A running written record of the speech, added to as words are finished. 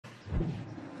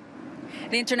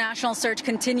The international search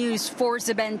continues for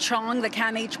Zhebin Chong, the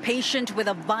CAMH patient with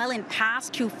a violent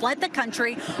past who fled the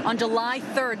country on July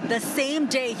 3rd, the same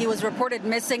day he was reported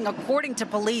missing, according to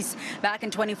police. Back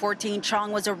in 2014,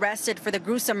 Chong was arrested for the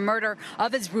gruesome murder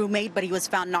of his roommate, but he was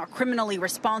found not criminally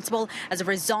responsible as a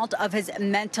result of his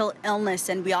mental illness.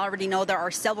 And we already know there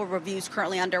are several reviews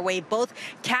currently underway, both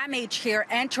CAMH here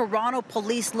and Toronto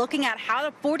police, looking at how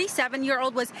the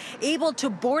 47-year-old was able to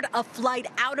board a flight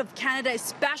out of Canada,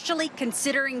 especially considering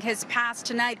his past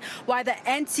tonight, why the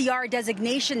NCR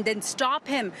designation didn't stop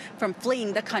him from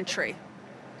fleeing the country.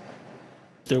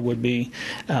 There would be,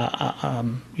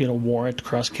 warrant,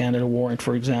 cross-Canada warrant,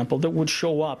 for example, that would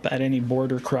show up at any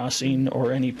border crossing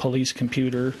or any police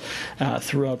computer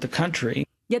throughout the country.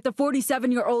 Yet the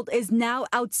 47-year-old is now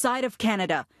outside of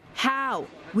Canada. How?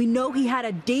 We know he had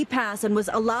a day pass and was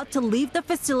allowed to leave the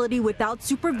facility without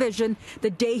supervision the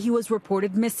day he was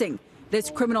reported missing. This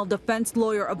criminal defense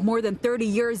lawyer of more than 30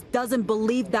 years doesn't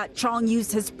believe that Chong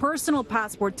used his personal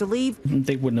passport to leave.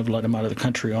 They wouldn't have let him out of the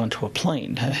country onto a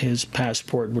plane. His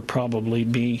passport would probably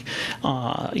be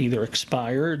either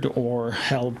expired or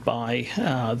held by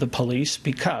the police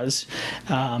because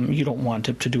you don't want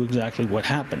him to do exactly what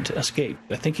happened, escape.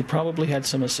 I think he probably had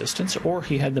some assistance, or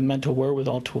he had the mental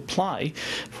wherewithal to apply,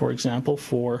 for example,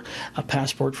 for a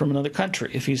passport from another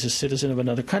country, if he's a citizen of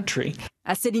another country.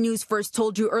 As CityNews first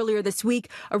told you earlier this week,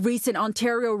 a recent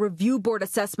Ontario Review Board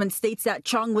assessment states that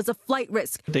Chong was a flight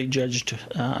risk. They judged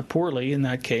poorly in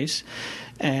that case,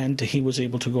 and he was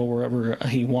able to go wherever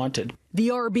he wanted. The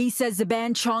RB says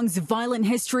Zhebin Chong's violent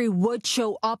history would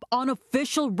show up on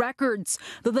official records,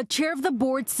 though the chair of the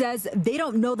board says they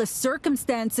don't know the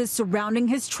circumstances surrounding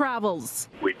his travels.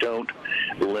 We don't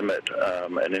limit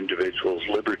an individual's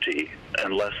liberty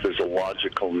unless there's a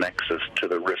logical nexus to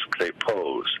the risk they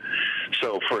pose.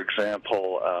 So, for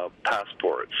example,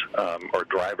 passports or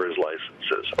driver's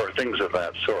licenses or things of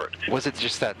that sort. Was it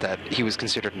just that he was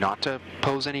considered not to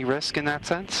pose any risk in that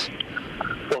sense?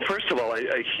 Well, first of all,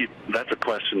 that's a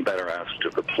question better asked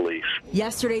of the police.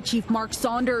 Yesterday, Chief Mark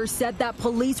Saunders said that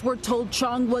police were told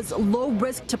Chong was low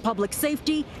risk to public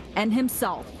safety and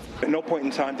himself. At no point in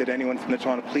time did anyone from the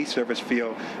Toronto Police Service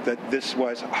feel that this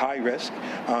was high risk,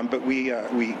 but we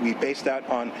based that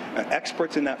on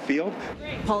experts in that field.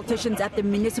 Politicians at the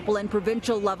municipal and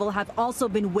provincial level have also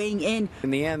been weighing in. In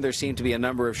the end, there seemed to be a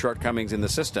number of shortcomings in the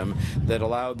system that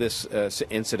allowed this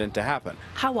incident to happen.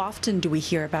 How often do we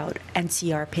hear about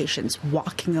NCR patients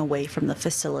walking away from the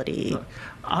facility?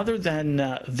 Other than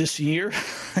this year,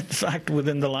 in fact,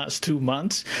 within the last 2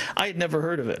 months, I had never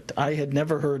heard of it. I had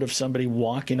never heard of somebody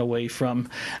walking away from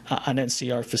an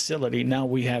NCR facility. Now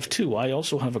we have two. I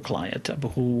also have a client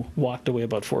who walked away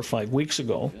about 4 or 5 weeks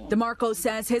ago. DeMarco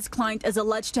says his client is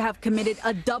alleged to have committed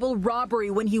a double robbery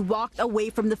when he walked away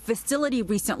from the facility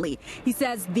recently. He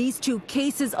says these two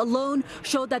cases alone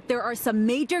show that there are some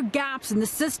major gaps in the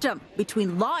system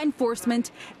between law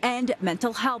enforcement and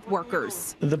mental health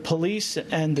workers. The police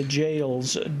and the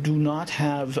jails do not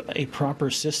have a proper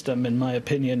system, in my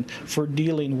opinion, for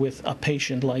dealing with a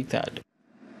patient like that.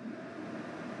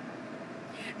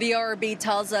 The RB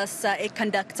tells us it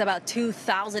conducts about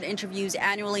 2,000 interviews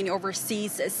annually and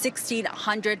oversees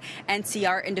 1,600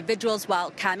 NCR individuals, while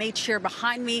CAMH here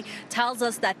behind me tells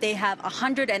us that they have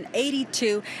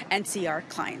 182 NCR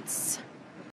clients.